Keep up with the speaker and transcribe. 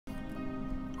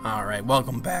Alright,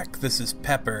 welcome back. This is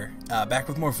Pepper, back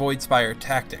with more Voidspire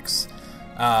Tactics.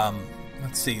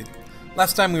 Let's see.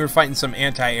 Last time we were fighting some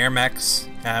anti-air mechs.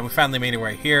 We finally made it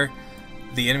right here.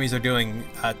 The enemies are doing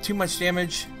too much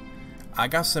damage. I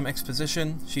got some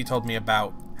exposition. She told me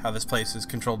about how this place is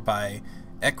controlled by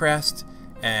Ekrast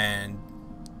and...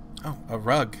 oh, a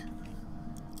rug.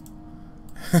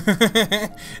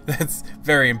 That's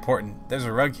very important. There's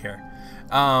a rug here.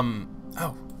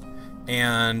 Oh.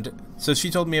 And so she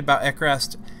told me about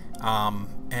Ekrast,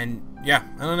 and yeah,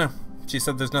 I don't know. She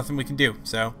said there's nothing we can do,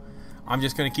 so I'm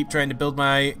just going to keep trying to build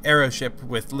my aeroship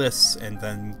with lists and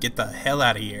then get the hell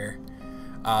out of here.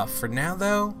 For now,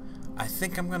 though, I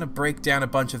think I'm going to break down a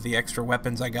bunch of the extra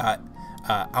weapons I got.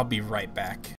 I'll be right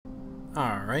back.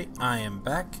 Alright, I am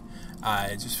back.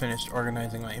 I just finished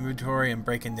organizing my inventory and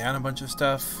breaking down a bunch of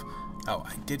stuff. Oh,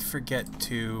 I did forget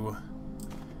to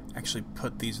actually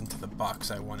put these into the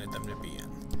box I wanted them to be in.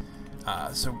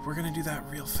 So we're going to do that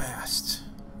real fast.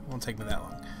 It won't take me that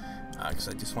long, because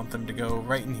I just want them to go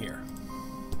right in here.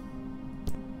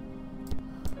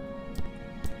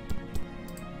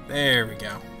 There we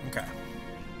go. Okay.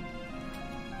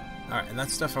 Alright, and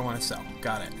that's stuff I want to sell.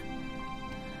 Got it.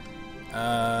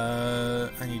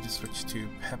 I need to switch to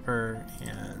Pepper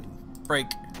and break.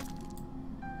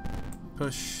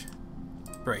 Push.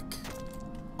 Break.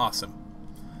 Awesome.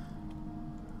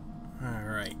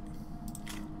 Alright.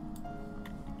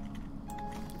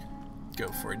 Go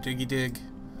for a diggy dig.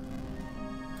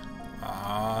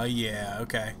 Ah, yeah,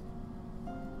 okay.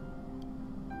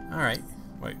 Alright,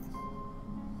 wait.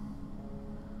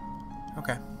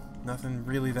 Okay, nothing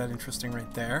really that interesting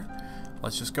right there.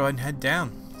 Let's just go ahead and head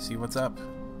down, see what's up.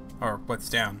 Or what's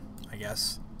down, I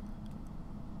guess.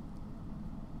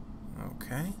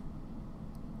 Okay.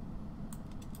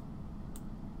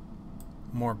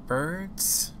 More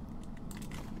birds.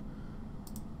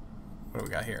 What do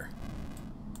we got here?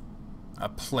 A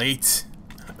plate.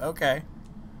 Okay.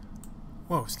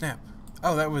 Whoa, snap.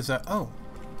 Oh, that was a... oh.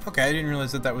 Okay, I didn't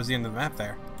realize that that was the end of the map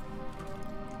there.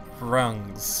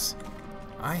 Rungs.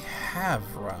 I have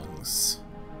rungs.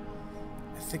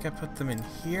 I think I put them in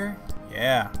here.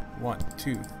 Yeah. 1,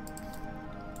 2.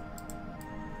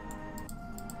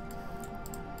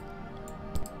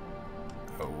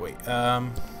 Oh, wait.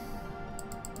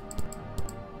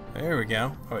 There we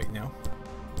go. Oh, wait, no.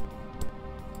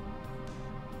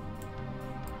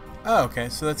 Oh, okay,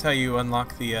 so that's how you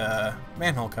unlock the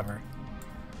manhole cover.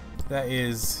 That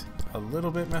is a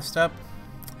little bit messed up,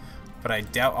 but I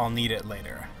doubt I'll need it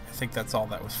later. I think that's all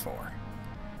that was for.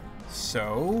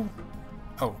 So,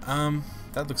 oh,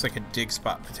 that looks like a dig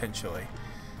spot potentially.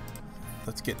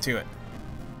 Let's get to it.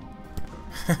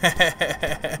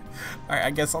 Alright, I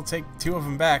guess I'll take 2 of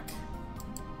them back,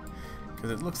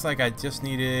 because it looks like I just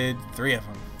needed 3 of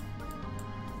them.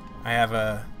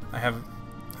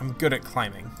 I'm good at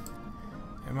climbing.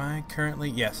 Am I currently?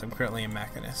 Yes, I'm currently a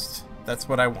mechanist. That's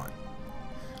what I want.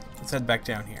 Let's head back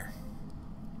down here.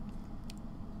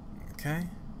 Okay.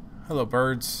 Hello,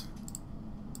 birds.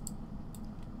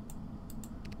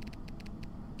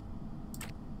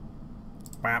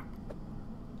 Wow.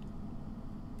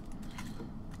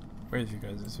 Where's your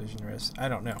guys' vision rest? I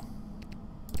don't know.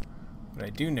 What I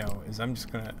do know is I'm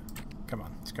just gonna... come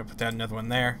on, just gonna put down another one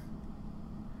there.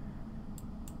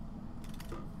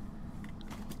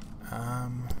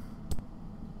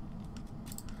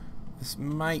 This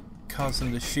might cause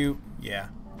them to shoot. Yeah.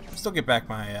 Still get back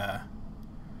my,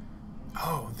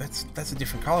 oh, that's a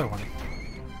different color one.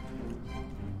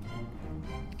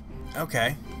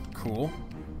 Okay. Cool.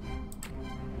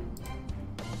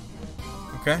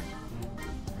 Okay.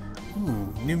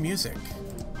 Ooh, new music.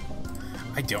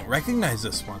 I don't recognize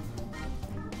this one.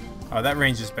 Oh, that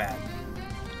range is bad.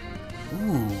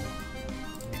 Ooh.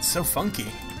 It's so funky.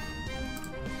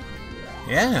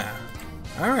 Yeah.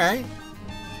 Alright.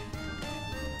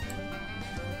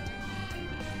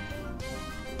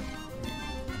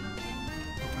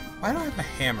 Why do I have a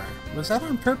hammer? Was that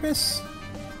on purpose?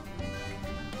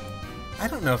 I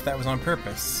don't know if that was on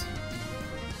purpose.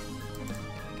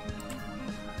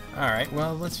 Alright,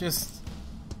 well, let's just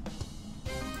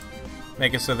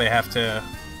make it so they have to...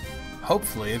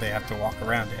 hopefully they have to walk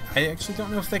around it. I actually don't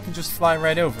know if they can just fly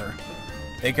right over.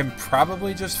 They can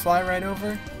probably just fly right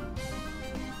over.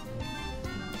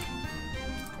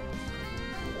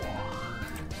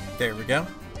 There we go.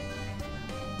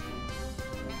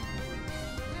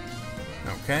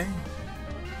 Okay.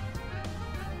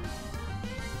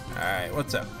 Alright,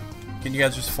 what's up? Can you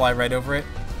guys just fly right over it?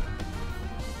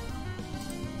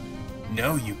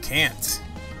 No, you can't.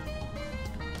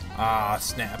 Ah,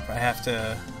 snap. I have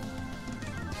to...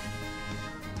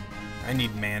 I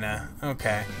need mana.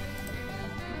 Okay.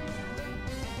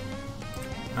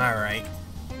 Alright.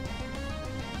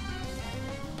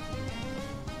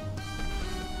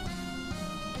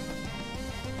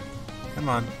 Come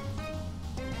on.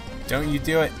 Don't you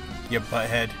do it, you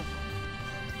butthead.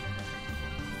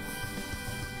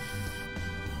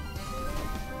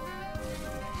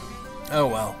 Oh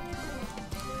well.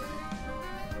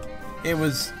 It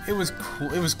was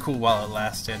cool. It was cool while it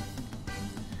lasted.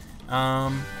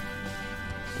 Ooh.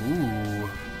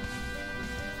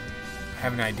 I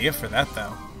have an idea for that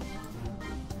though.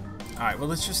 Alright, well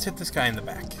let's just hit this guy in the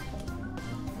back.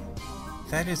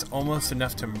 That is almost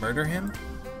enough to murder him.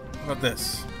 How about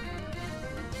this?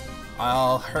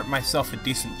 I'll hurt myself a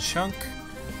decent chunk,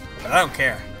 but I don't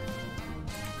care.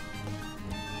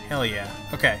 Hell yeah.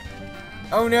 Okay.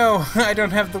 Oh no, I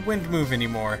don't have the wind move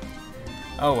anymore.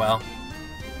 Oh well.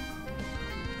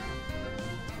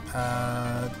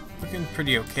 Looking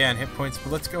pretty okay on hit points,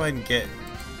 but let's go ahead and get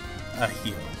a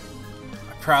heal.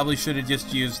 I probably should have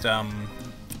just used,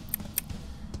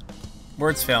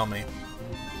 words fail me.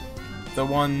 The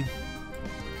one,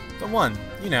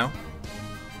 you know.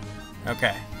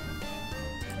 Okay.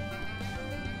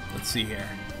 Let's see here.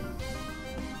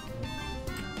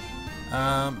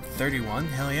 31,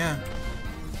 hell yeah.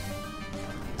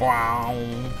 Wow.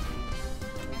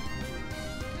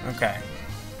 Okay.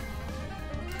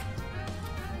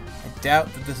 I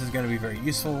doubt that this is going to be very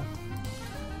useful.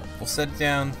 We'll set it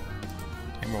down,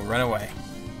 and we'll run away.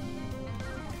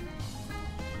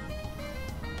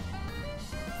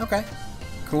 Okay.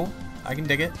 Cool. I can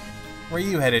dig it. Where are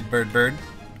you headed, bird?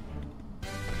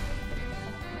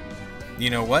 You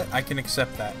know what? I can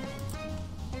accept that.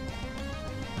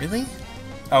 Really?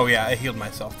 Oh yeah, I healed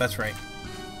myself. That's right.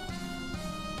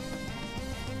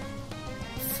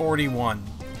 41.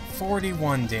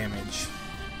 41 damage.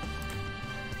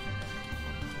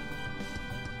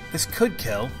 This could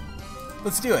kill.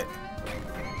 Let's do it.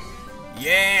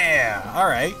 Yeah!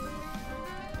 Alright.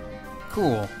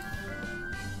 Cool.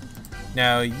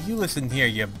 Now, you listen here,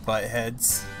 you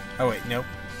buttheads. Oh wait, nope.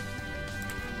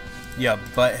 You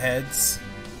buttheads.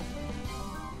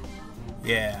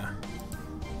 Yeah.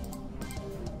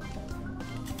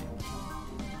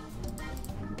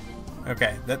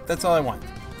 Okay, that's all I want.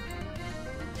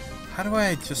 How do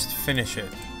I just finish it?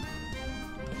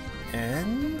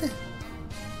 And...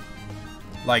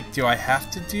 like, do I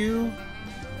have to do?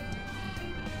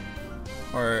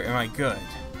 Or am I good?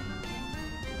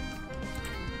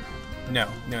 No.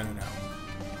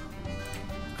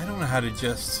 I don't know how to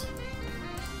just...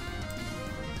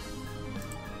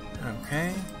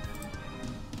 okay.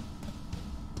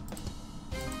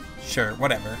 Sure,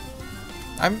 whatever.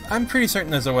 I'm pretty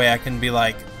certain there's a way I can be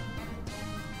like...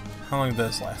 how long does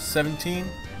this last? 17?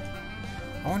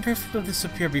 I wonder if it'll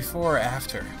disappear before or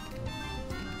after.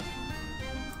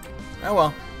 Oh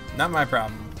well, not my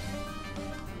problem.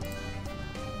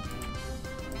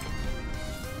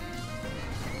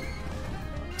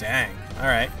 Dang,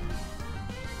 alright.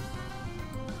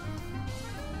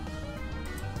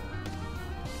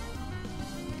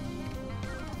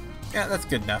 Yeah, that's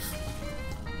good enough.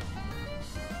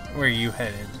 Where are you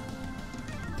headed?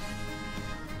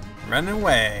 Running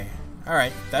away.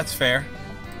 Alright, that's fair.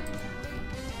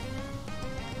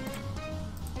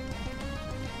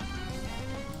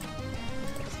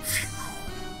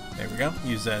 There we go.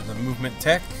 Use that as a movement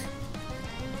tech.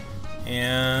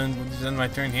 And we'll just end my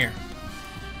turn here.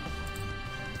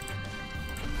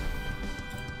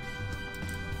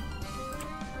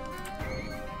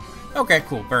 Okay,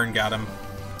 cool. Burn got him.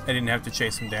 I didn't have to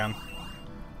chase him down.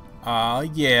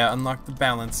 Yeah, unlock the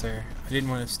balancer. I didn't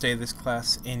want to stay this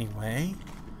class anyway.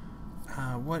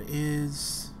 What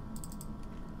is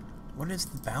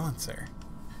the balancer?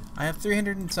 I have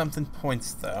 300 and something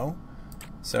points though,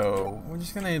 so we're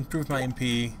just gonna improve my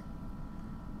MP.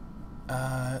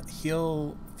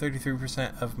 Heal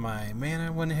 33% of my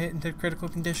mana when hit into critical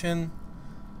condition.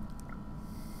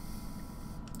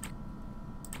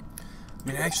 I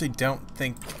mean, I actually don't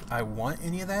think I want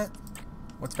any of that.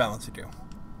 What's balancer do?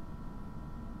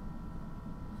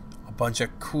 A bunch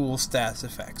of cool stats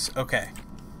effects. Okay.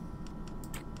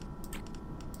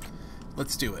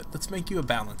 Let's do it. Let's make you a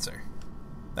balancer.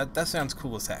 That sounds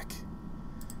cool as heck.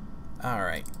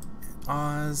 Alright.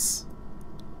 Oz.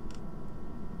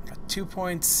 Got 2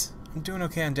 points. I'm doing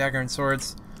okay on dagger and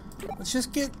swords. Let's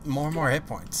just get more and more hit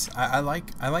points. I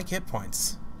like hit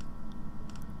points.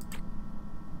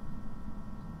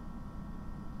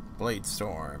 Blade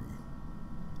Storm.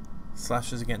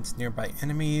 Slashes against nearby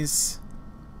enemies.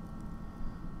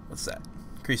 What's that?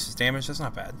 Increases damage. That's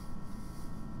not bad.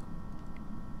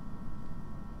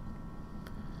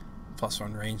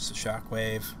 +1 range to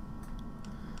shockwave.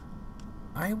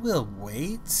 I will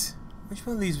wait Which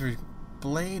one of these were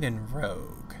Blade and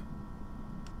Rogue?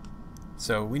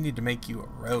 So we need to make you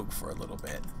a Rogue for a little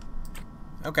bit.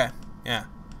 Okay, yeah.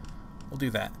 We'll do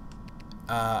that.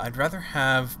 I'd rather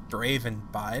have Brave and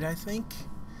Bide, I think.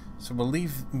 So we'll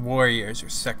leave Warrior as your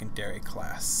secondary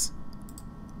class.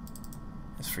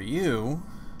 As for you...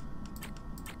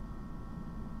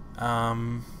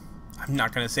 I'm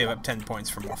not going to save up 10 points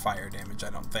for more fire damage, I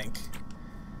don't think.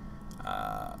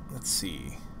 Let's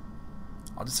see.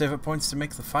 I'll just save up points to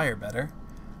make the fire better.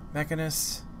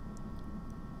 Mechanist.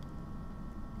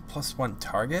 +1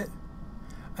 target?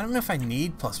 I don't know if I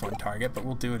need +1 target, but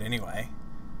we'll do it anyway.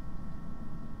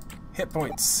 Hit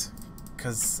points.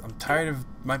 Because I'm tired of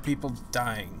my people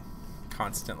dying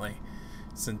constantly.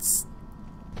 Since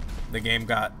the game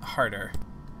got harder.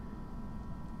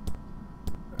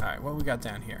 Alright, what we got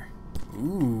down here?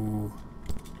 Ooh.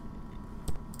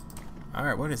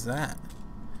 Alright, what is that?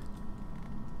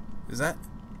 Is that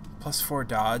 +4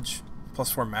 dodge,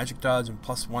 +4 magic dodge, and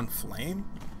 +1 flame?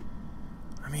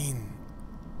 I mean,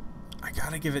 I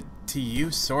gotta give it to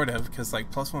you, sort of, because like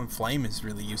 +1 flame is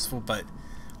really useful, but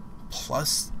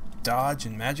plus dodge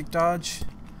and magic dodge?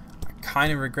 I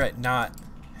kind of regret not.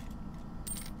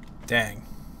 Dang.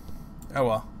 Oh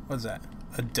well, what's that?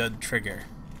 A dud trigger.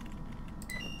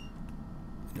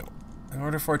 No. In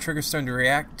order for a trigger stone to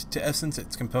react to essence,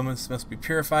 its components must be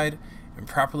purified and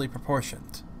properly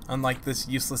proportioned. Unlike this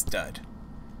useless dud.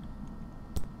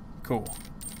 Cool.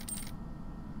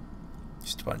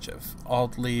 Just a bunch of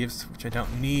alt leaves, which I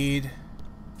don't need.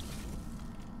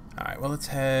 Alright, well let's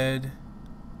head...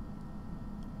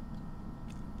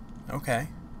 Okay.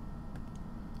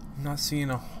 I'm not seeing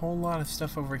a whole lot of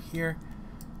stuff over here.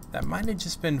 That might have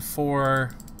just been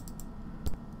for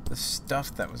the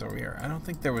stuff that was over here. I don't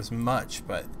think there was much,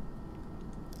 but...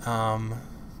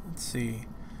 let's see.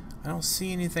 I don't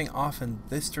see anything off in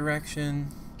this direction.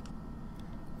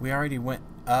 We already went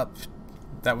up.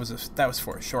 That was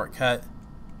for a shortcut.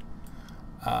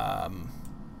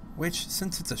 Which,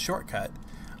 since it's a shortcut,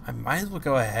 I might as well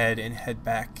go ahead and head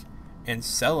back and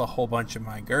sell a whole bunch of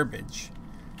my garbage.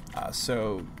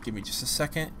 So give me just a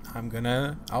second.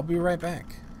 I'll be right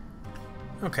back.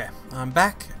 Okay, I'm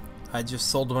back. I just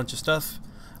sold a bunch of stuff.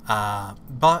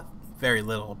 Bought very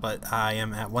little, but I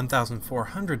am at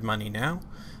 1,400 money now,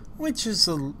 which is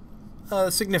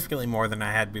significantly more than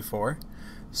I had before.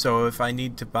 So if I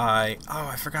need to buy... Oh,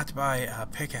 I forgot to buy a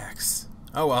pickaxe.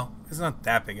 Oh well, it's not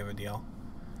that big of a deal.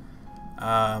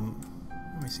 Let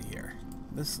me see here.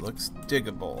 This looks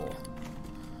diggable.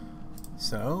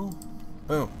 So,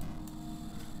 boom.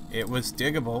 It was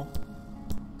diggable.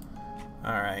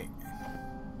 Alright.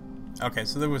 Okay,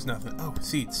 so there was nothing. Oh,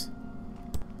 seats.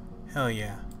 Hell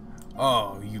yeah.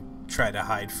 Oh, you try to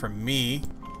hide from me.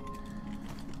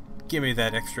 Give me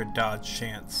that extra dodge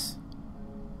chance.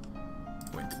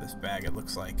 Went to this bag, it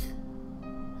looks like.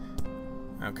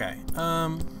 Okay,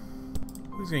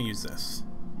 who's gonna use this?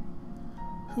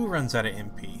 Who runs out of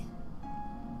MP?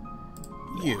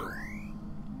 You.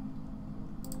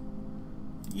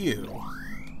 You.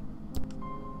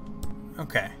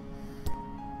 Okay.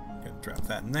 Gonna drop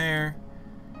that in there.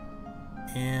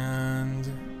 And...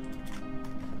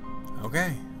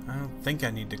 okay. I don't think I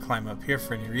need to climb up here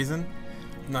for any reason.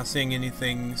 I'm not seeing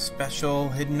anything special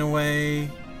hidden away.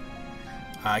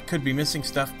 I could be missing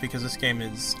stuff because this game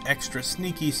is extra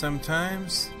sneaky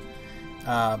sometimes.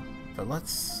 But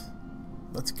let's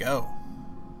go.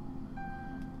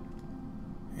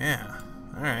 Yeah.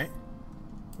 Alright.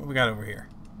 What we got over here?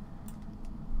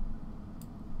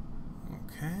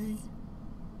 Okay.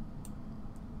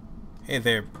 Hey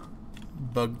there,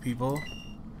 bug people.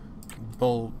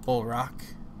 Bull rock.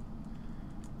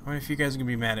 I wonder if you guys are gonna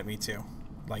be mad at me too.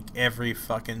 Like every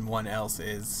fucking one else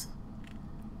is.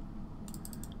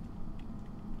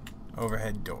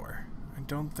 Overhead door. I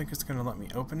don't think it's gonna let me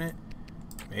open it.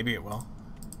 Maybe it will.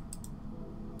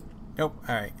 Nope.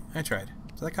 Alright, I tried.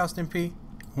 Does that cost MP?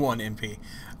 1 MP.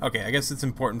 Okay, I guess it's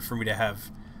important for me to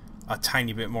have a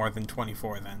tiny bit more than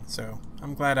 24 then. So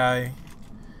I'm glad I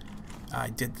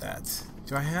did that.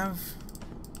 Do I have...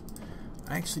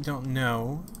 I actually don't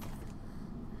know.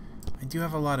 I do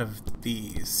have a lot of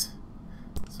these.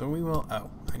 So we will... oh,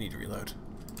 I need to reload.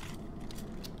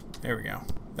 There we go.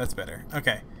 That's better.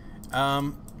 Okay. Let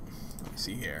me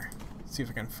see here. See if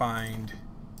I can find...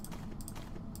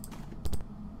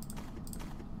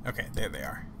 okay, there they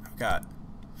are. I've got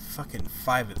fucking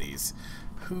 5 of these.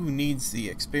 Who needs the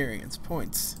experience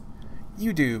points?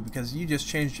 You do, because you just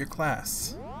changed your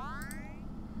class.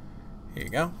 Here you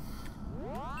go.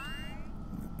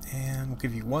 And we'll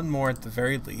give you one more at the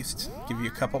very least. Give you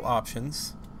a couple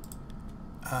options.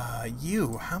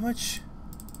 You, how much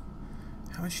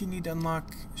How much you need to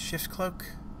unlock Shift Cloak?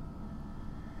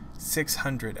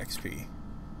 600 XP.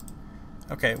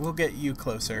 Okay, we'll get you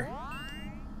closer.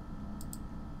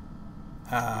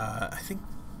 I think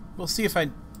we'll see if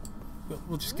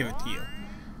we'll just give it to you.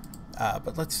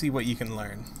 But let's see what you can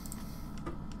learn.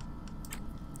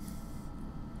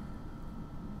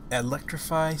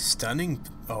 Electrify, stunning.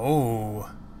 Oh,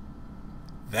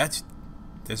 there's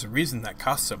a reason that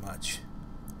costs so much.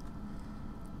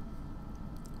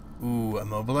 Ooh,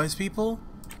 immobilize people?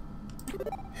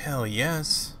 Hell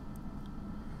yes.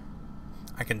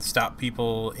 I can stop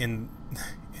people in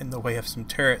the way of some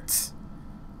turrets.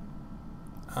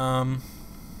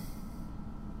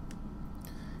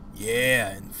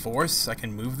 Yeah, enforce. I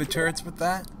can move the turrets with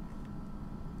that.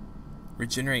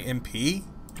 Regenerate MP?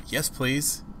 Yes,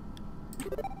 please.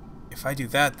 If I do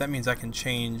that, that means I can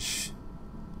change.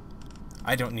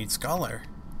 I don't need Scholar,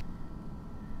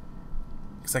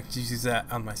 because I can just use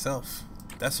that on myself.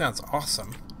 That sounds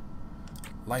awesome.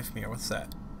 Life Mirror, what's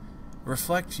that?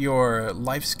 Reflect your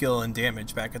life skill and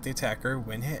damage back at the attacker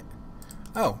when hit.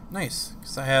 Oh, nice,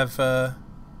 because I have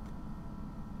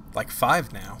like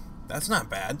 5 now. That's not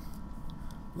bad.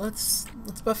 Let's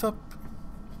buff up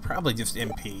probably just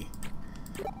MP.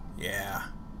 Yeah.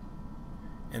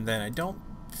 And then I don't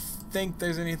think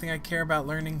there's anything I care about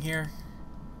learning here.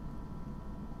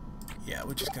 Yeah,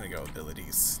 we're just gonna go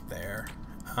abilities there.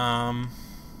 I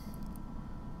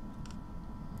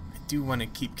do want to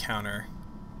keep counter.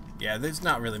 Yeah, there's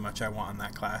not really much I want on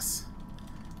that class.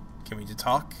 Can we just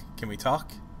talk? Can we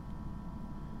talk?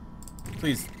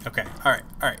 Please. Okay. Alright.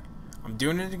 Alright. I'm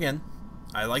doing it again.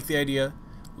 I like the idea.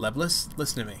 Lebless,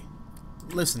 listen to me.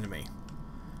 Listen to me.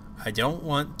 I don't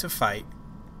want to fight.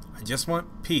 I just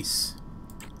want peace.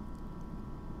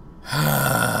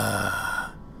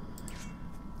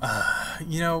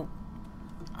 You know,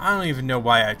 I don't even know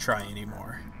why I try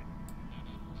anymore.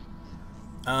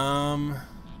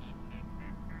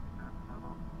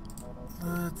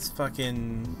 Let's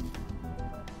fucking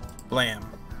blam.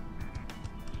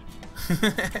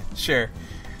 Sure.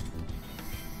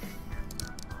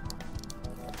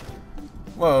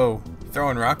 Whoa,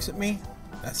 throwing rocks at me?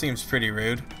 That seems pretty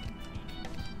rude.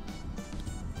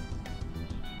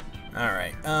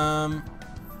 Alright,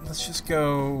 let's just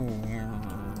go.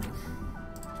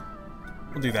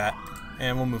 We'll do that,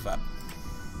 and we'll move up.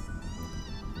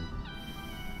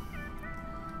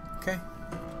 Okay.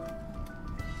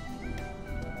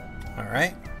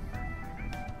 Alright.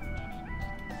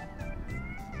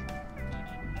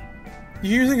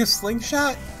 You're using a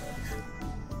slingshot?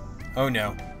 Oh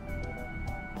no.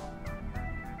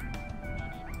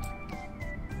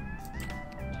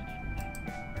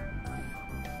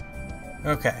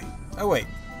 Okay. Oh wait.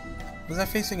 Was I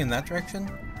facing in that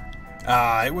direction?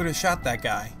 Ah, it would have shot that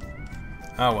guy.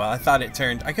 Oh well, I thought it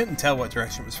turned. I couldn't tell what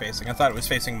direction it was facing. I thought it was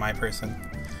facing my person.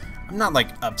 I'm not like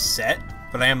upset,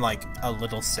 but I am like a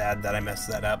little sad that I messed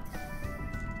that up.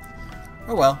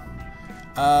 Oh well.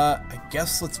 I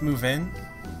guess let's move in.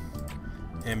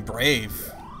 And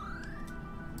brave.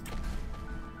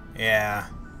 Yeah.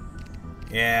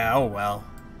 Yeah, oh well.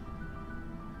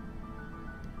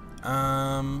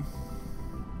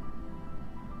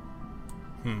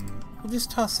 We'll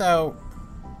just toss out.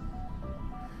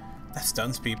 That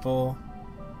stuns people.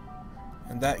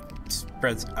 And that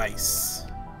spreads ice.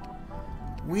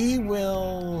 We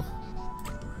will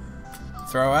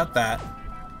throw out that.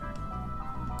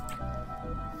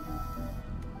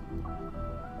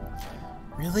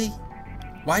 Really?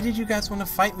 Why did you guys want to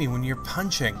fight me when you're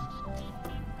punching?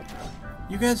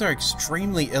 You guys are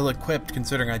extremely ill-equipped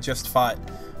considering I just fought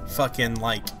fucking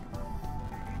like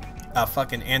a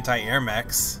fucking anti-air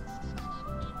mechs.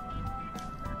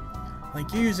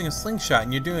 Like, you're using a slingshot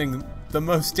and you're doing the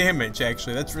most damage,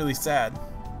 actually. That's really sad.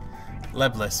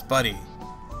 Lebless, buddy.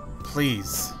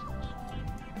 Please.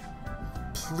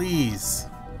 Please.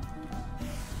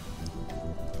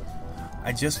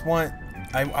 I just want...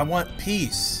 I want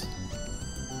peace.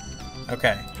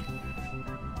 Okay.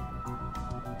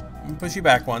 I'm gonna push you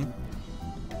back one.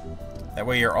 That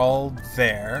way you're all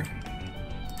there.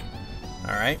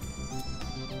 Alright.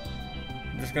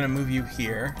 I'm just gonna move you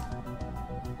here.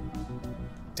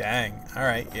 Dang.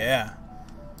 Alright, yeah.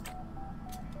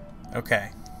 Okay.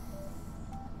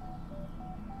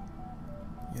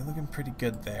 You're looking pretty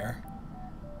good there.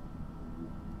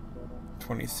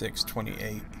 26,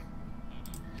 28.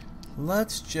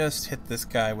 Let's just hit this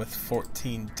guy with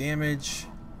 14 damage.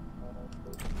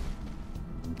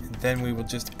 And then we will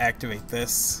just activate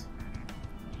this.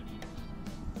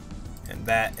 And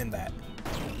that, and that.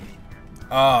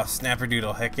 Oh,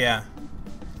 snapperdoodle, heck yeah.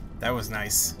 That was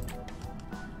nice.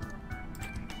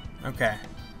 Okay.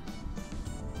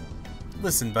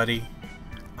 Listen, buddy.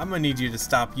 I'm gonna need you to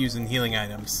stop using healing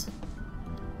items.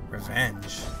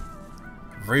 Revenge.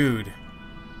 Rude.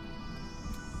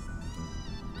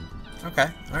 Okay,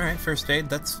 alright, first aid,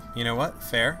 that's, you know what,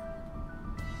 fair.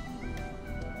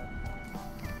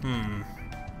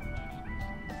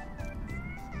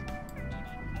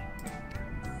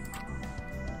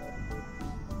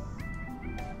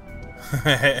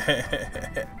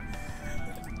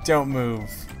 Don't move.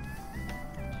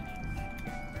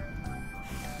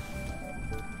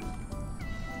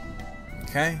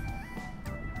 Okay.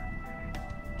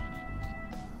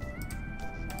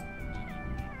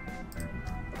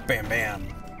 Bam, bam.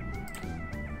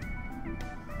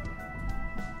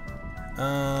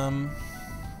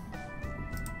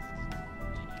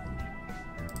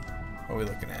 What are we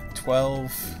looking at?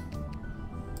 12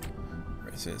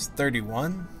 versus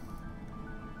 31?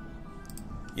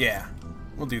 Yeah,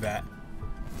 we'll do that.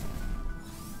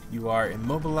 You are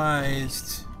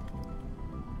immobilized.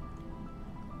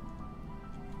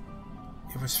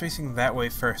 It was facing that way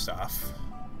first off.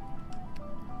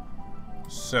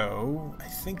 So, I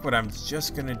think what I'm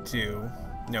just gonna do...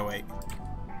 No, wait.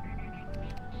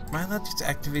 Am I allowed to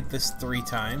activate this 3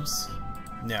 times?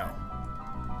 No.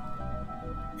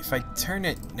 If I turn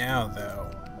it now,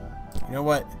 though... You know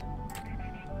what?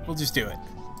 We'll just do it.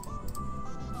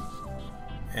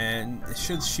 And it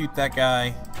should shoot that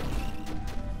guy.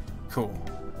 Cool.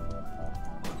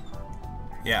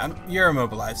 Yeah, you're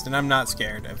immobilized, and I'm not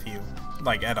scared of you.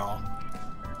 Like, at all.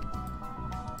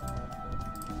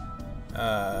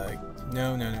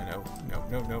 No.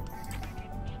 Nope.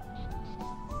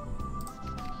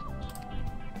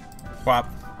 Whop.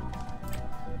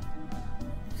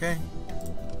 Okay.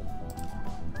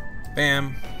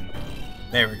 Bam.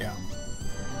 There we go.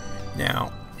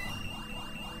 Now.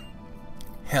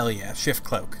 Hell yeah, shift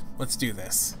cloak. Let's do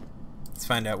this. Let's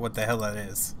find out what the hell that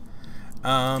is.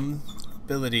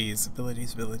 Abilities.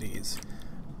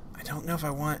 I don't know if I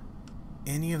want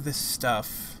any of this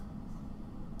stuff.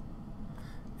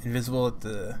 Invisible at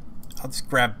the... I'll just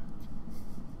grab...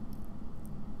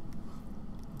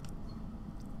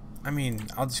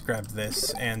 I'll just grab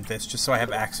this and this just so I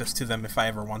have access to them if I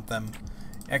ever want them.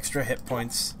 Extra hit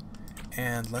points.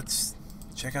 And let's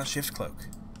check out Shift Cloak.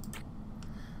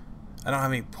 I don't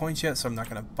have any points yet, so I'm not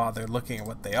going to bother looking at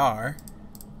what they are.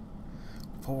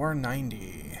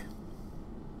 490.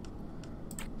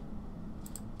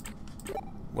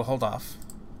 We'll hold off.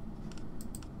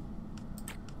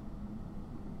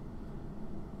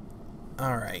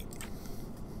 Alright.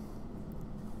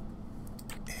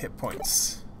 Hit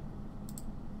points.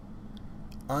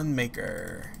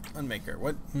 Unmaker.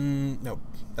 What? Nope.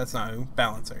 That's not who.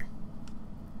 Balancer.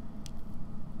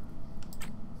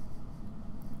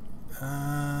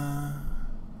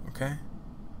 Okay.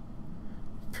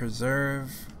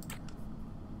 Preserve.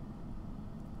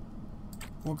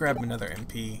 We'll grab another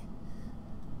MP.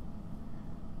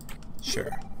 Sure.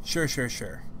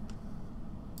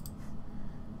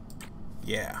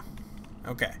 Yeah.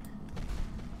 Okay.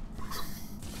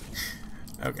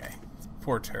 Okay.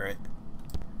 Poor turret.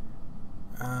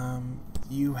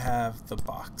 You have the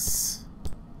box.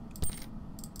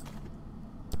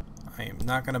 I am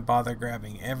not going to bother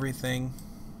grabbing everything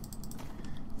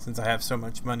since I have so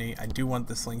much money. I do want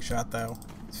the slingshot though.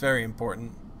 It's very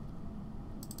important.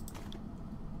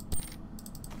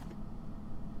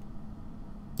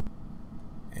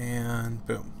 And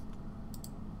boom.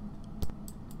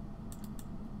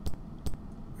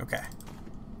 Okay.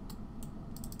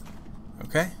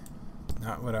 Okay.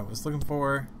 Not what I was looking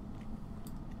for.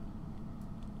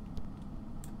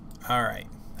 Alright.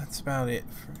 That's about it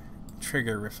for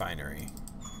Trigger Refinery.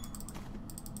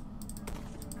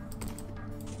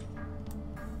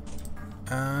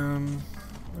 Let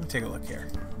me take a look here.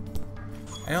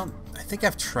 I think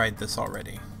I've tried this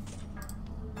already.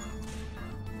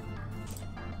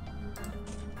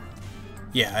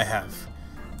 Yeah, I have.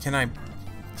 Can I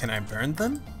burn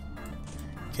them?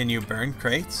 Can you burn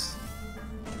crates?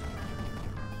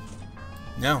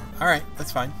 No. Alright,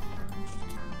 that's fine.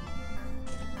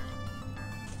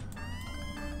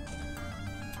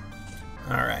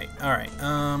 Alright.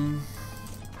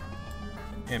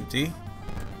 Empty.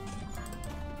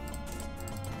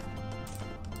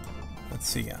 Let's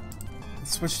see.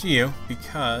 Let's switch to you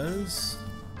because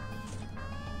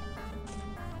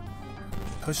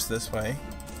push this way.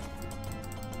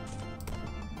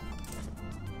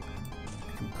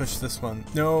 I can push this one.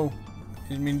 No, I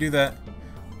didn't mean to do that.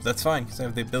 That's fine because I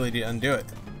have the ability to undo it.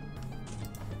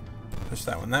 Push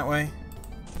that one that way.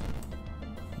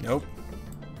 Nope.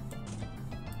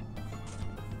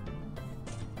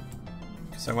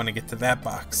 Because I want to get to that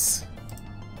box.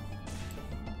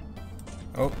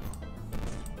 Oh.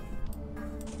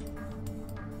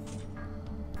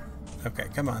 Okay,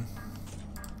 come on.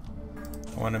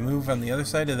 I want to move on the other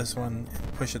side of this one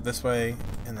and push it this way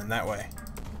and then that way.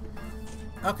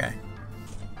 Okay.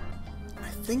 I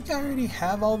think I already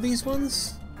have all these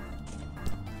ones.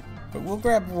 But we'll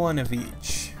grab one of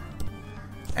each.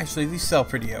 Actually, these sell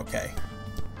pretty okay.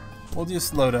 We'll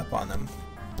just load up on them.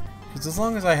 Because as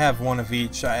long as I have one of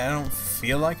each, I don't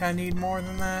feel like I need more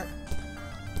than that.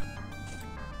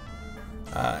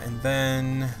 And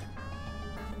then...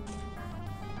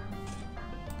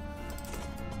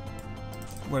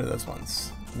 what are those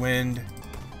ones? Wind.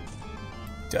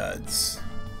 Duds.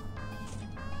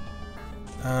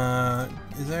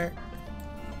 Is there...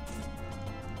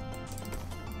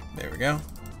 there we go.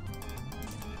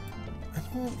 I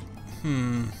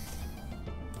don't...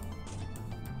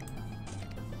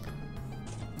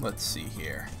 Let's see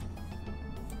here.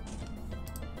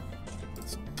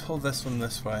 Let's pull this one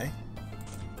this way.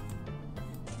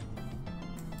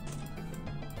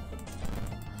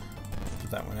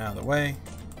 Put that one out of the way.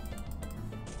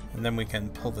 And then we can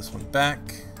pull this one back.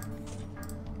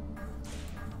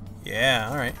 Yeah,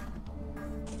 alright.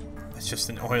 That's just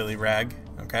an oily rag.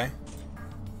 Okay.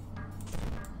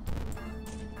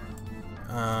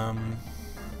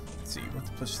 Let's see.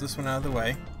 Let's push this one out of the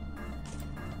way.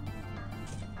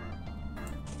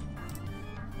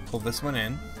 Pull this one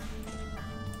in.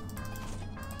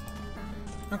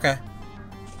 Okay.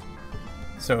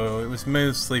 So it was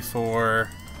mostly for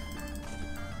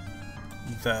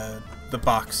the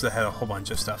box that had a whole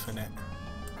bunch of stuff in it.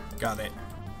 Got it.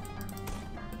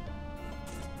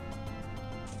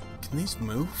 Can these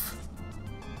move?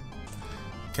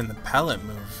 Can the pallet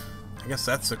move? I guess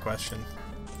that's the question.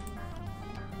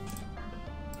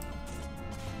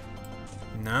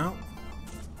 No?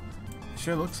 It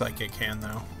sure looks like it can,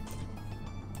 though.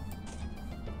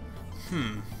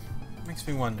 Makes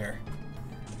me wonder.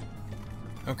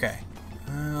 Okay.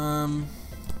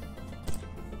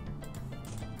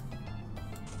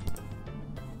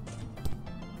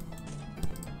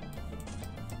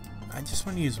 I just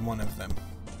want to use one of them.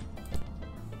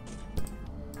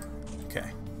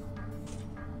 Okay.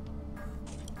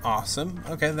 Awesome.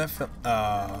 Okay, that felt...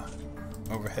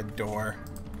 overhead door.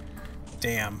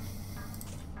 Damn.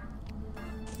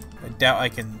 I doubt I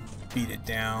can beat it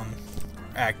down.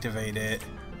 Activate it.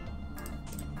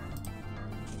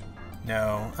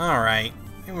 No. Alright.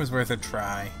 It was worth a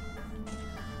try.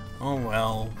 Oh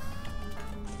well.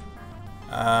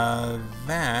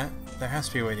 There has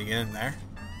to be a way to get in there.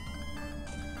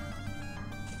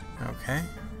 Okay.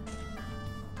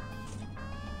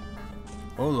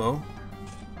 Olo.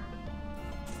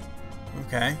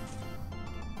 Okay.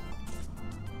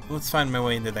 Let's find my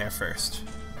way into there first.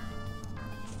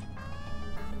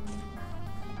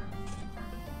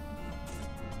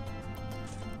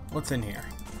 What's in here?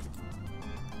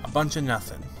 A bunch of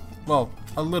nothing. Well,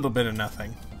 a little bit of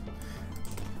nothing.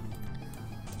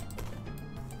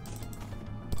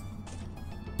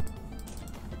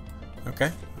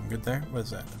 Okay, I'm good there. What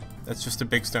is that? That's just a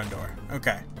big stone door.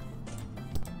 Okay.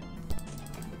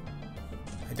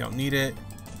 I don't need it.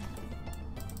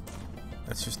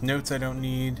 That's just notes I don't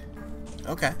need.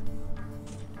 Okay.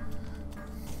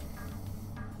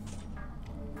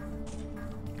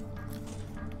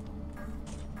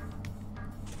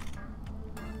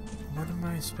 What am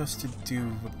I supposed to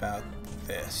do about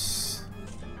this?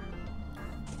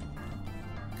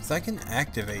 Because I can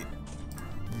activate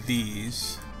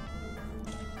these.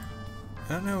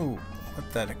 I don't know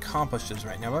what that accomplishes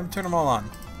right now, but I'm turning them all on.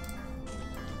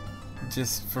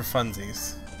 Just for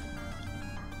funsies.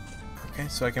 Okay,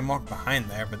 so I can walk behind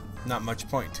there, but not much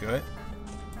point to it.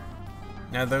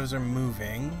 Now those are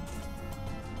moving.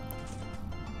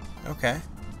 Okay.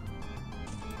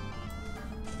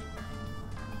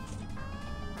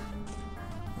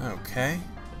 Okay.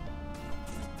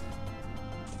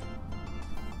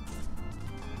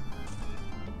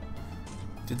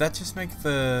 Did that just make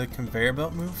the conveyor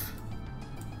belt move?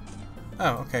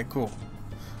 Oh, okay, cool.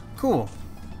 Cool.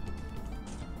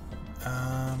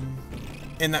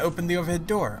 And that opened the overhead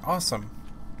door. Awesome.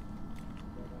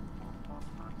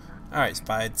 Alright,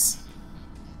 Spides.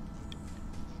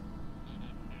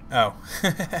 Oh.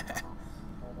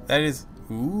 That is...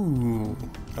 ooh.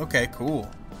 Okay, cool.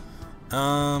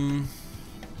 I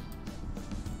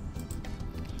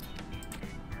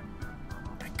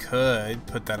could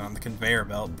put that on the conveyor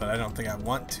belt, but I don't think I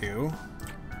want to.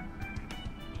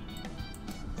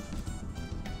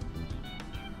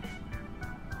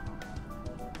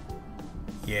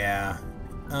 Yeah.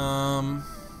 You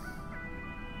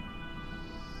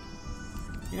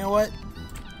know what?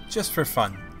 Just for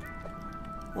fun.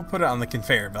 We'll put it on the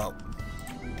conveyor belt.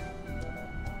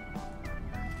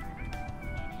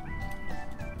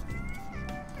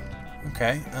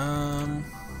 Okay,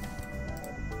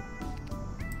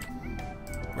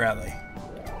 rally.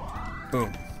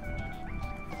 Boom.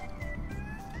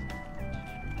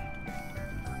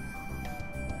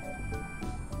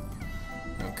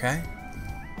 Okay.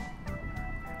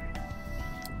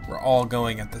 We're all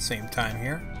going at the same time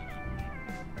here.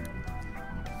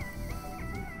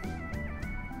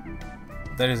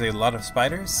 That is a lot of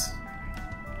spiders.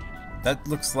 That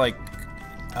looks like,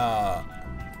 that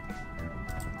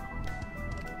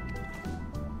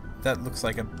looks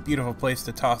like a beautiful place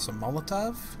to toss a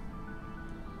Molotov.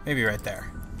 Maybe right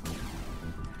there.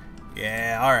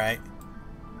 Yeah, alright.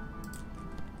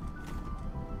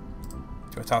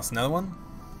 Do I toss another one?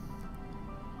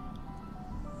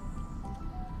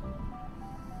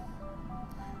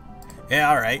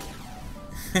 Yeah, alright.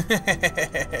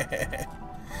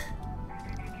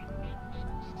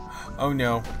 Oh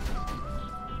no.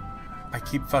 I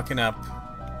keep fucking up.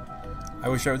 I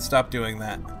wish I would stop doing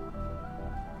that.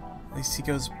 At least he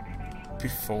goes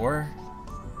before,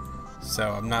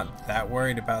 so I'm not that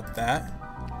worried about that.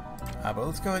 But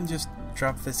let's go ahead and just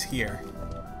drop this here.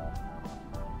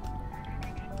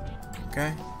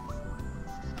 Okay.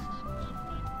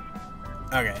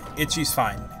 Okay, Itchy's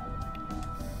fine.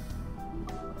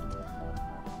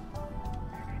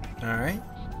 Alright.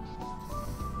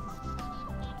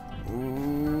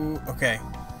 Ooh, okay.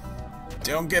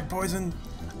 Don't get poisoned.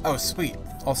 Oh, sweet.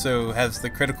 Also has the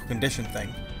critical condition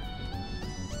thing.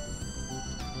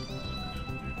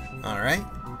 Alright.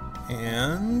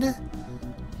 And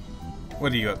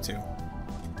what are you up to?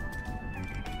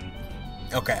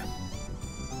 Okay.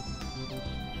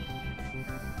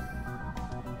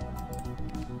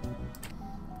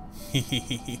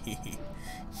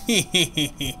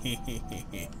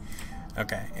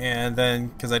 Okay, and then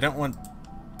because I don't want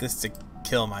this to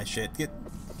kill my shit, get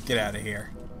out of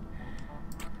here.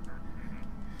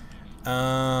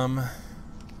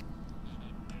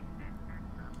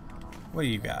 What do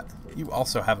you got? You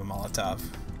also have a Molotov.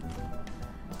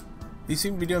 These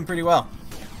seem to be doing pretty well.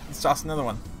 Let's toss another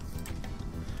one.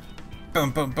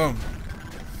 Boom, boom, boom.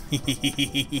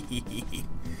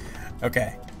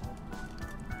 Okay.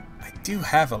 I do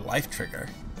have a life trigger.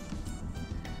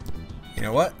 You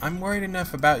know what? I'm worried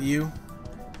enough about you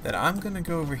that I'm gonna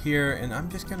go over here and I'm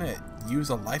just gonna use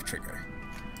a life trigger.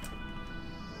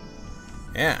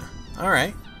 Yeah,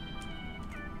 alright.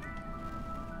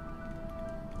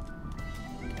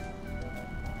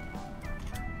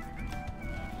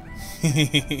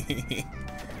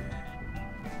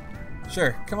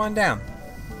 Sure, come on down.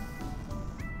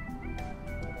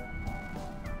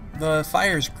 The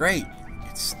fire's great.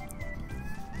 It's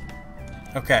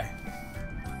okay.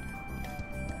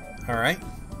 Alright.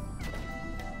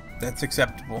 That's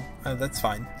acceptable. That's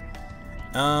fine.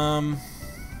 I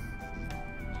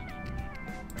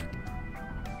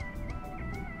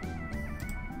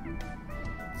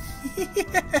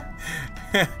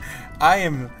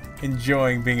am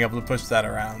enjoying being able to push that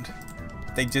around.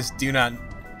 They just do not...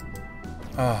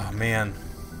 Oh, man.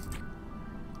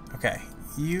 Okay.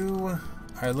 You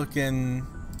are looking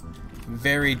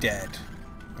very dead.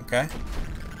 Okay?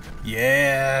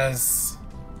 Yes!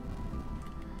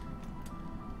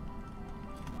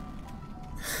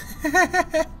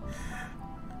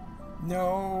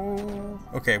 No.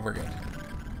 Okay, we're good.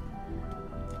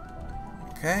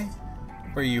 Okay.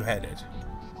 Where are you headed?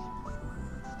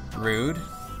 Rude.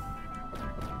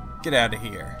 Get out of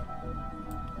here.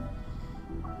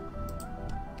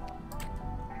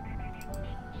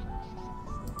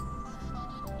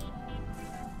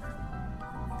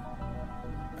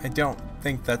 I don't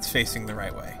think that's facing the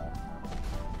right way.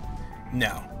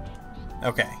 No.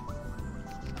 Okay.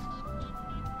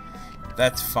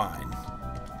 That's fine.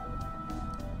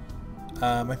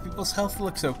 My people's health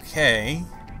looks okay.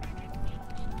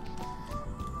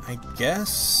 I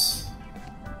guess.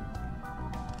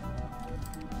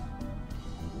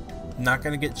 Not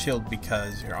gonna get chilled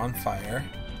because you're on fire.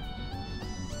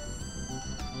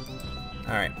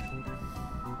 Alright.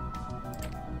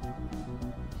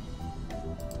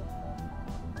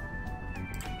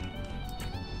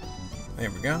 There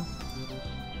we go.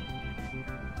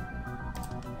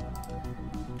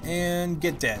 And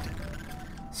get dead.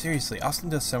 Seriously, Austin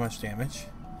does so much damage.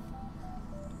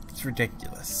 It's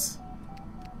ridiculous.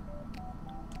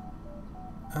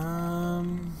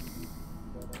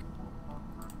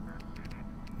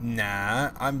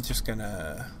 Nah, I'm just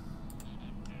gonna...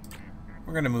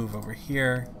 We're gonna move over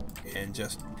here and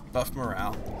just buff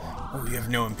morale. Oh, you have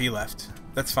no MP left.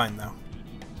 That's fine, though.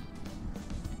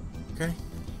 Okay.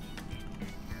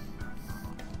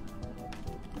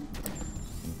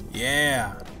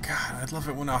 Yeah. God, I love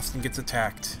it when Austin gets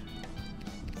attacked.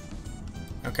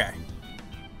 Okay.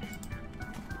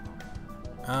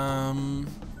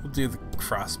 We'll do the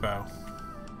crossbow.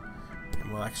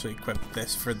 And we'll actually equip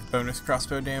this for the bonus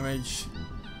crossbow damage.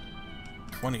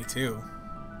 22.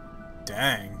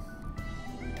 Dang.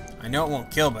 I know it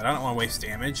won't kill, but I don't want to waste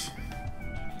damage.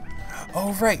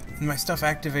 Oh, right! My stuff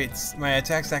activates, my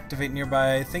attacks activate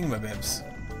nearby thingamabibs.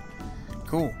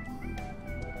 Cool.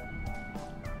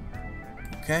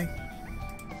 Okay.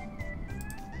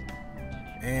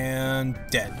 And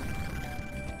dead.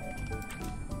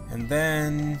 And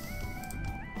then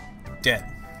dead.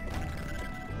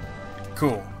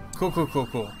 Cool. Cool, cool, cool,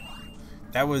 cool.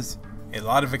 That was a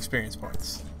lot of experience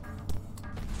points.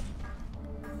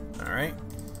 Alright.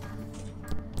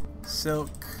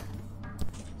 Silk.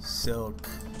 Silk.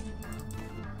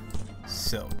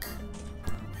 Silk.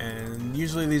 And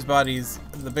usually these bodies,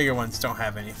 the bigger ones, don't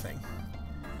have anything.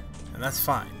 And that's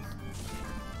fine.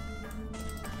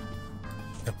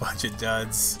 A bunch of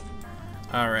duds.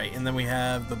 Alright, and then we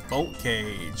have the bolt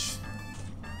cage.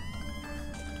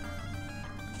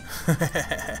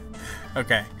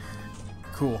 Okay.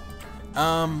 Cool.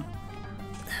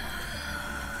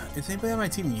 Is anybody on my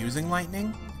team using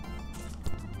lightning?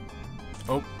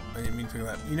 Oh, I didn't mean to do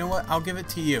that. You know what? I'll give it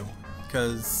to you.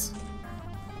 Because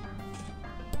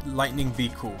lightning be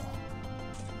cool.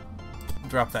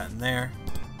 Drop that in there.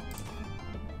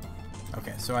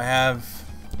 Okay, so I have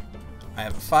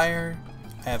a fire,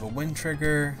 I have a wind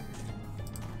trigger.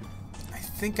 I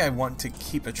think I want to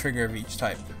keep a trigger of each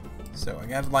type. So I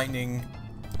have lightning,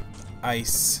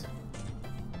 ice,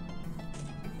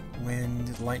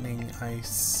 wind, lightning,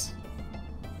 ice,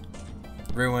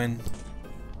 ruin.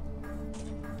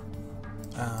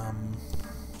 I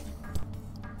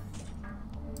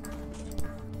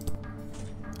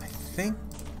think.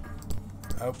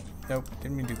 Oh, nope,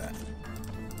 didn't mean to do that.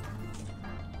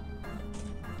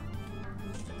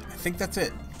 I think that's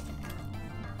it.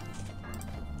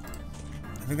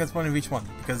 I think that's one of each one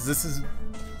because this is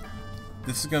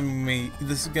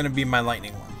gonna be my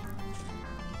lightning one.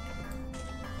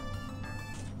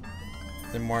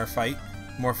 Then more fight,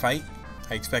 more fight.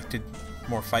 I expected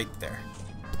more fight there.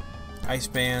 Ice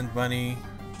band, bunny.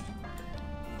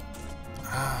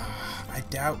 I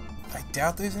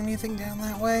doubt there's anything down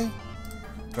that way.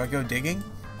 Do I go digging?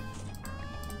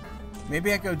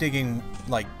 Maybe I go digging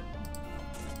like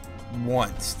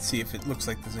once to see if it looks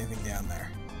like there's anything down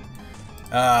there.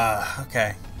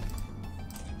 Okay.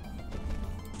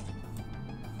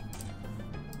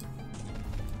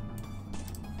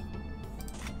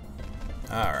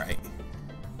 Alright.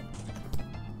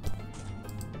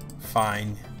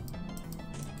 Fine.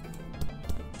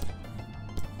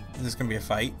 Is this gonna be a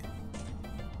fight?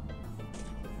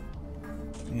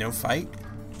 No fight?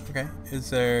 Okay. Is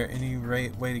there any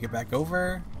way to get back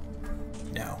over?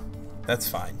 No. That's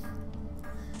fine.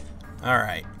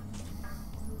 Alright.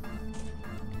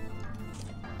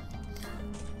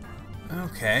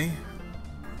 Okay.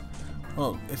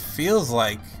 Well, it feels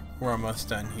like we're almost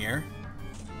done here.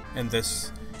 In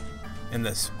this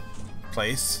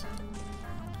place.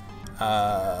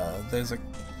 There's a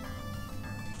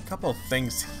couple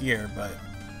things here, but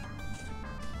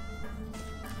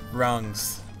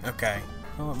rungs. Okay.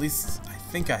 Well, at least I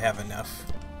think I have enough.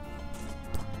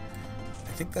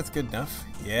 I think that's good enough.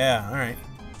 Yeah, alright.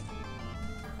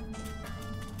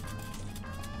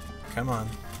 Come on.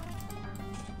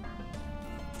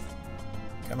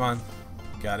 Come on.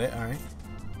 Got it, alright.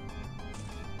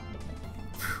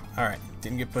 Alright,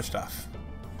 didn't get pushed off.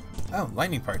 Oh,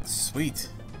 lightning parts. Sweet.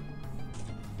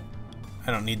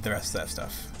 I don't need the rest of that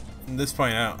stuff. At this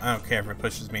point, I don't care if it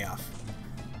pushes me off.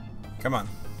 Come on.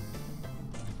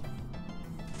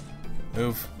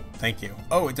 Move. Thank you.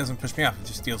 Oh, it doesn't push me off. It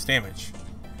just deals damage.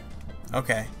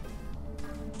 Okay.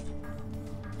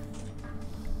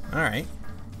 Alright.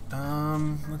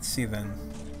 Let's see then.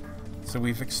 So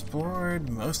we've explored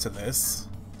most of this.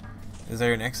 Is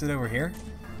there an exit over here?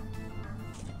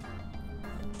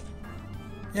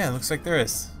 Yeah, it looks like there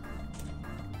is.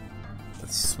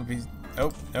 This will be...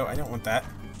 Oh, no, I don't want that.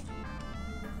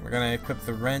 We're gonna equip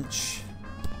the wrench.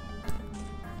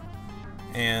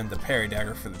 And the parry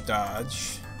dagger for the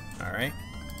dodge. Alright.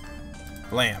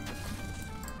 Blam.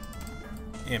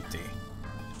 Empty.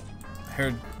 I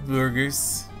heard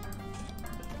burgers.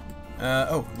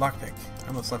 Oh, lockpick. I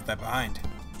almost left that behind.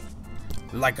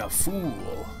 Like a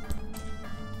fool.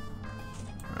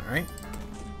 Alright.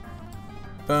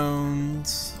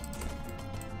 Bones.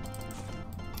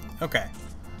 Okay.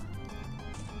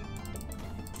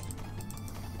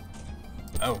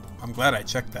 Oh, I'm glad I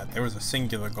checked that. There was a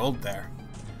singular gold there.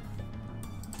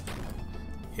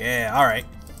 Yeah, alright.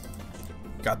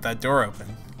 Got that door open.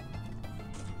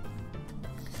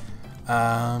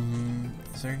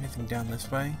 Is there anything down this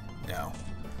way? No.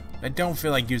 I don't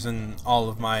feel like using all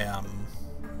of my,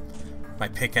 my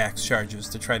pickaxe charges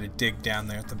to try to dig down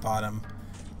there at the bottom.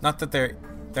 Not that there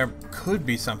could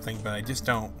be something, but I just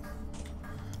don't.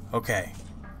 Okay.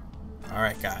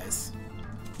 Alright, guys.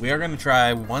 We are going to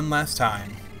try one last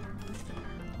time.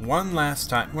 One last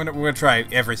time. We're going to try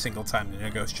every single time to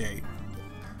negotiate.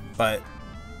 But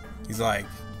he's like,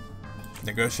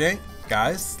 negotiate?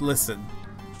 Guys, listen.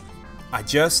 I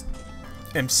just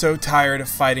am so tired of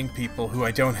fighting people who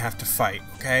I don't have to fight,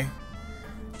 okay?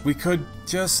 We could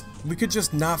just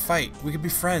not fight. We could be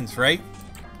friends, right?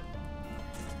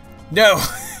 No.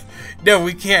 No,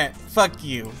 we can't. Fuck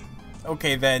you.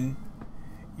 Okay, then.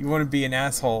 You want to be an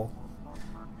asshole.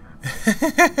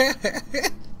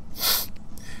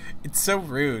 It's so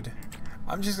rude.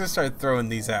 I'm just gonna start throwing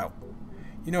these out.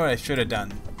 You know what I should have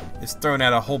done? Is thrown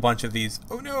out a whole bunch of these.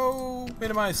 Oh no!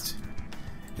 Minimized.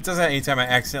 It does that anytime I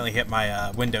accidentally hit my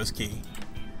Windows key.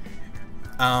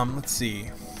 Let's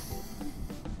see.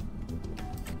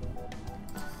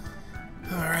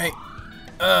 Alright.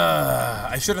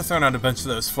 I should have thrown out a bunch of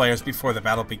those flares before the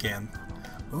battle began.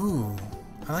 Ooh.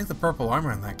 I like the purple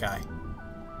armor on that guy.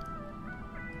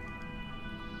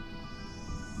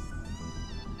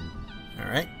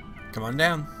 Alright. Come on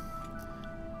down.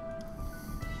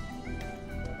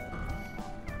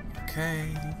 Okay.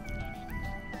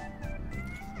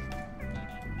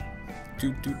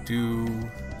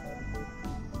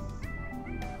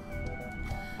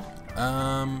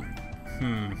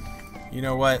 You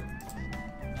know what?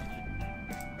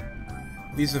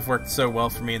 These have worked so well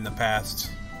for me in the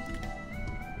past.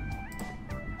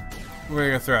 We're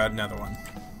gonna throw out another one.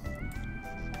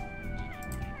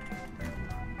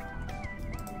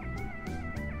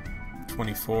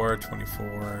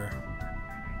 $24.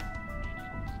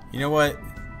 You know what?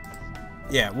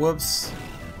 Yeah, whoops.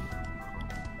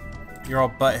 You're all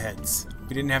buttheads.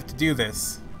 We didn't have to do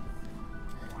this.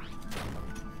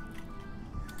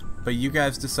 But you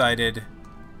guys decided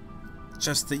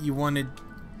just that you wanted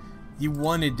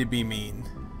to be mean.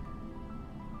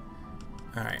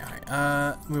 Alright,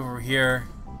 move over here.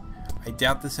 I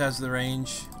doubt this has the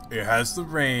range. It has the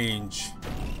range.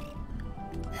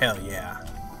 Hell yeah.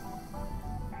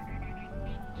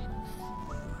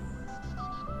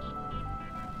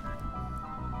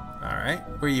 Alright,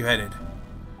 where are you headed?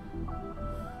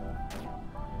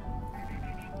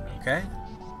 Okay.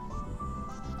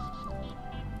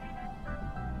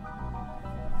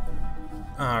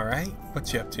 Alright,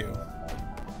 what you up to?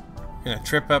 Gonna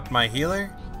trip up my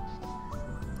healer?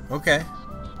 Okay.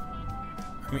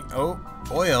 I mean, oh,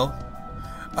 oil.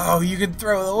 Oh, you can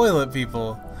throw the oil at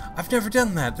people. I've never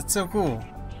done that. That's so cool.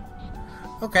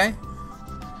 Okay.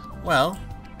 Well.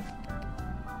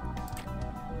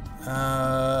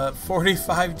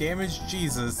 45 damage?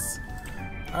 Jesus.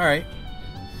 Alright.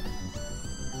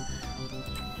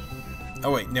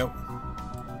 Oh, wait, nope.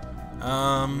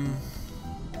 I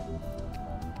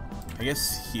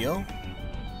guess heal?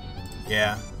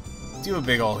 Yeah. Do a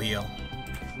big ol' heal.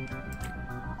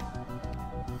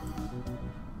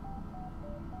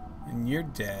 And you're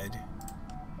dead.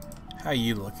 How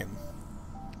you looking?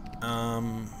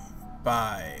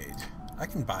 Bide. I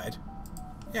can bide.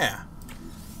 Yeah.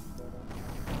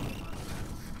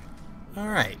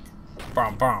 Alright.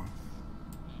 Bomb bomb.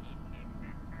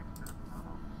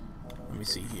 Let me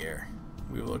see here.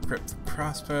 We will equip the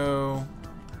crossbow.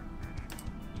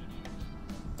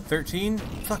 13?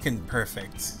 Fucking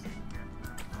perfect.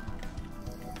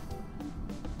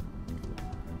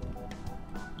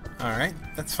 Alright,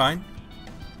 that's fine.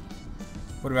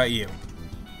 What about you?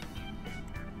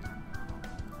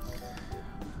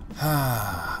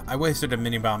 I wasted a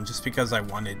mini bomb just because I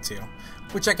wanted to.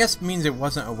 Which I guess means it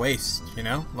wasn't a waste, you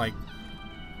know? Like...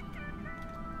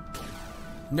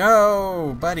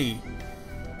 No, buddy!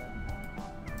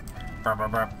 Burp,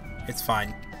 burp, burp. It's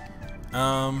fine.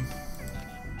 Let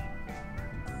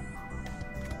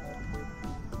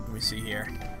me see here.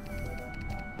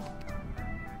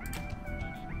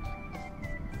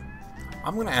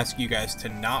 I'm gonna ask you guys to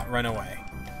not run away.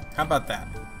 How about that?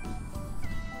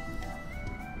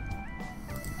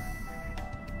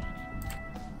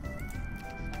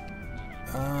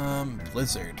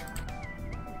 Blizzard.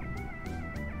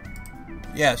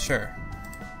 Yeah, sure.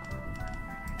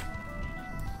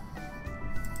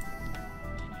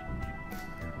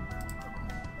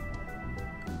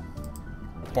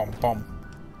 Boom, boom.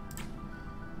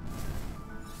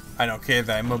 I don't care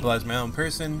that I mobilize my own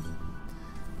person.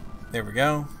 There we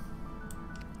go.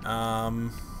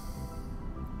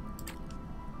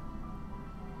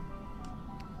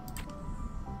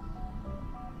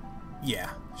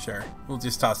 Yeah, sure. We'll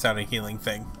just toss out a healing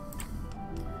thing.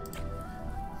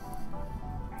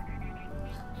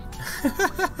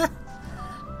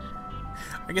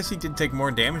 I guess he did take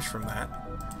more damage from that.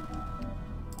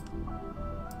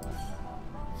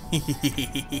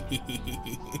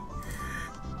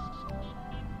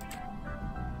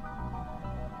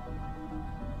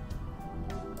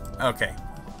 Okay.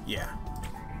 Yeah.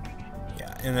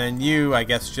 Yeah. And then you, I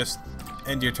guess, just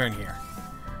end your turn here.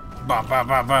 Bum, bum,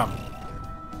 bum, bum.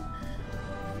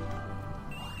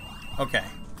 Okay.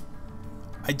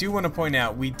 I do want to point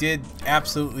out, we did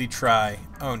absolutely try...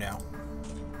 Oh, no.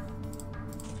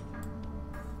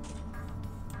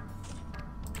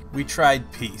 We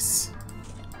tried peace.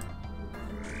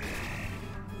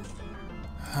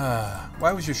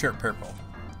 Why was your shirt purple?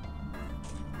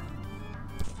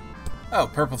 Oh,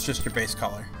 purple's just your base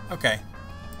color. Okay.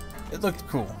 It looked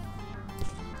cool.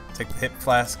 Take the hip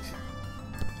flask.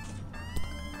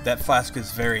 That flask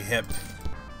is very hip.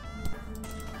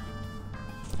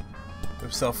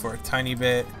 Sell for a tiny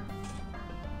bit.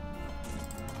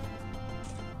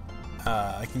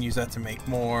 I can use that to make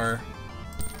more.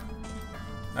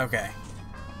 Okay.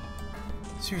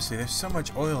 Seriously, there's so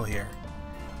much oil here.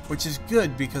 Which is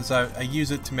good because I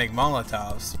use it to make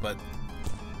Molotovs, but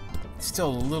it's still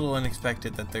a little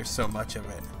unexpected that there's so much of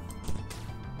it.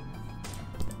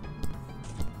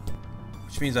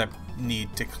 Which means I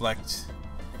need to collect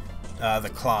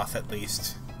the cloth at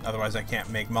least. Otherwise I can't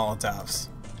make Molotovs.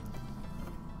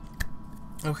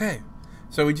 Okay,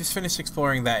 so we just finished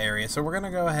exploring that area, so we're going to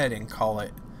go ahead and call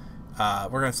it.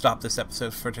 We're going to stop this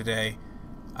episode for today.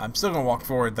 I'm still going to walk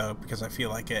forward, though, because I feel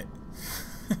like it.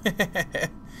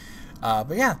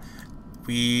 But yeah,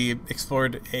 we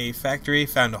explored a factory,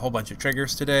 found a whole bunch of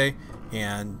triggers today,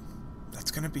 and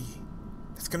that's going to be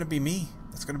me.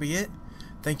 That's going to be it.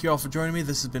 Thank you all for joining me.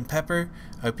 This has been Pepper.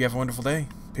 I hope you have a wonderful day.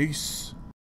 Peace.